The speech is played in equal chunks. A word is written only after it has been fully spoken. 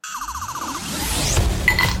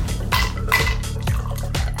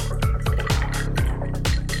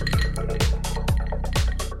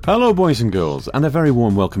Hello boys and girls, and a very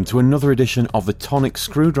warm welcome to another edition of the Tonic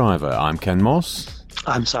Screwdriver. I'm Ken Moss.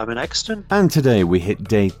 I'm Simon Exton. And today we hit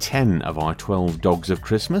day 10 of our 12 Dogs of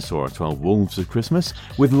Christmas, or 12 Wolves of Christmas,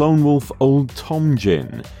 with Lone Wolf Old Tom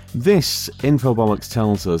Gin. This, Infobollocks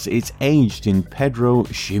tells us, it's aged in Pedro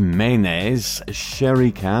Ximenez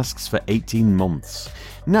sherry casks for 18 months.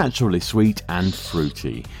 Naturally sweet and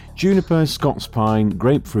fruity. Juniper, Scots pine,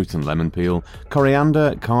 grapefruit and lemon peel,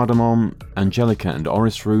 coriander, cardamom, angelica and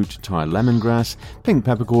orris fruit, Thai lemongrass, pink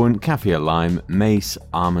peppercorn, kaffir lime, mace,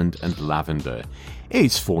 almond and lavender.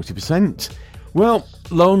 It's 40%. Well,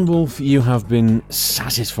 Lone Wolf, you have been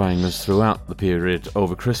satisfying us throughout the period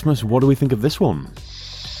over Christmas. What do we think of this one?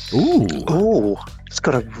 Ooh. Oh, it's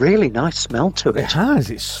got a really nice smell to it. It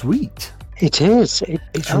has. It's sweet. It is.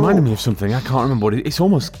 It's reminding me of something. I can't remember what it is. It's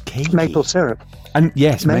almost cakey. Maple syrup. And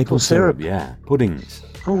yes, maple syrup. Yeah, puddings.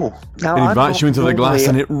 Oh, now It invites you into the glass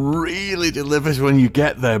and it really delivers when you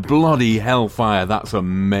get there. Bloody hellfire, that's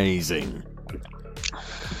amazing.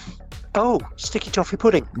 Oh, sticky toffee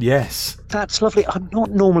pudding. Yes. That's lovely. I'm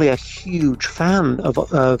not normally a huge fan of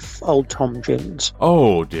Old Tom gins.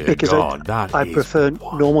 Oh, dear because God, I prefer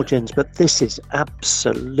normal gins, but this is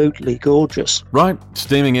absolutely gorgeous. Right,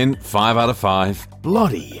 steaming in, 5 out of 5.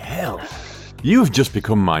 Bloody hell. You've just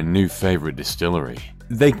become my new favourite distillery.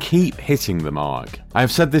 They keep hitting the mark. I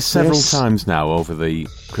have said this several times now over the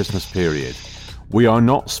Christmas period. We are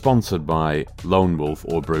not sponsored by Lone Wolf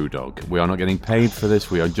or Brewdog. We are not getting paid for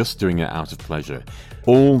this. We are just doing it out of pleasure.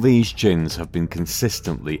 All these gins have been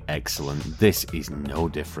consistently excellent. This is no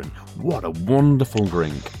different. What a wonderful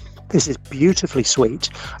drink. This is beautifully sweet,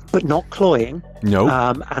 but not cloying. No.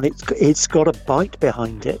 And it's got a bite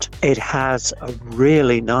behind it. It has a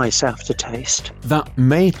really nice aftertaste. That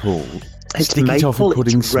maple, sticky toffee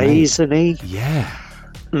pudding it's raisiny. Yeah.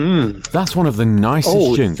 That's one of the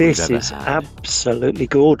nicest gins we've ever had. This is absolutely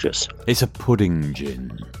gorgeous. It's a pudding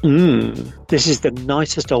gin. This is the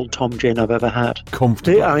nicest Old Tom gin I've ever had.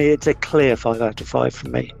 Comfortable. I mean, it's a clear 5 out of 5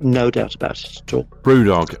 from me. No doubt about it at all.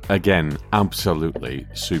 Brewdog, again, absolutely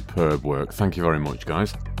superb work. Thank you very much,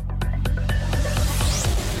 guys.